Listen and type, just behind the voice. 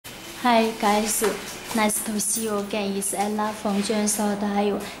Hi guys, nice to see you again. It's Ella from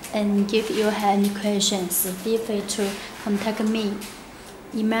jordansole and if you have any questions, feel free to contact me.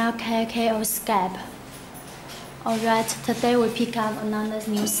 Email, KK or Skype. Alright, today we pick up another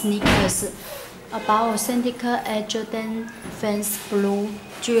new sneakers about authentic Air Jordan Fans Blue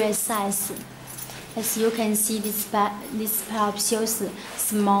dual size. As you can see, this pair of shoes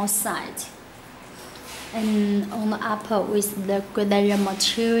small size. And on the upper with the glitter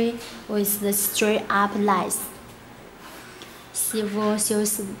material with the straight up lines. Silver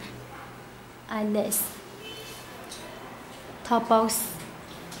shoes like this. Top box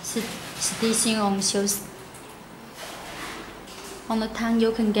stitching on shoes. On the tongue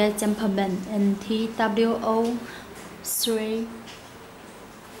you can get Jumpman and TWO3.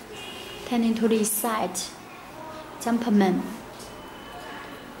 Turning to the side, Jumpman.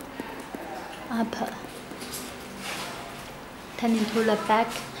 Upper. Turning to the back,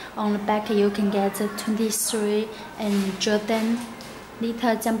 on the back you can get 23 and Jordan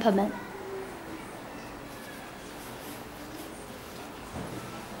little Jumpman.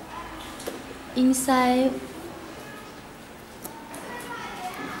 Inside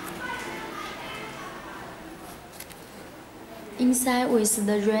with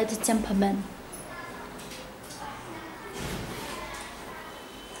the red Jumpman.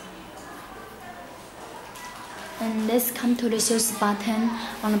 And let's come to the shoes button.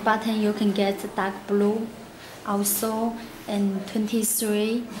 On the button you can get dark blue also and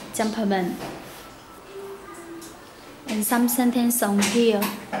 23 Jumpman. And some sentence on here.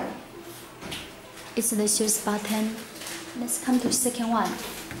 It's the shoes button. Let's come to the second one.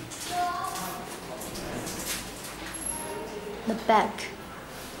 The back.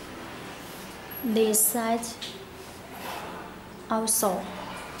 This side also.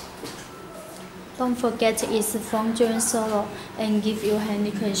 Don't forget it's from jordansole, and if you have any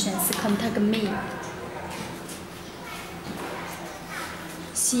questions, contact me.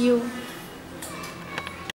 See you.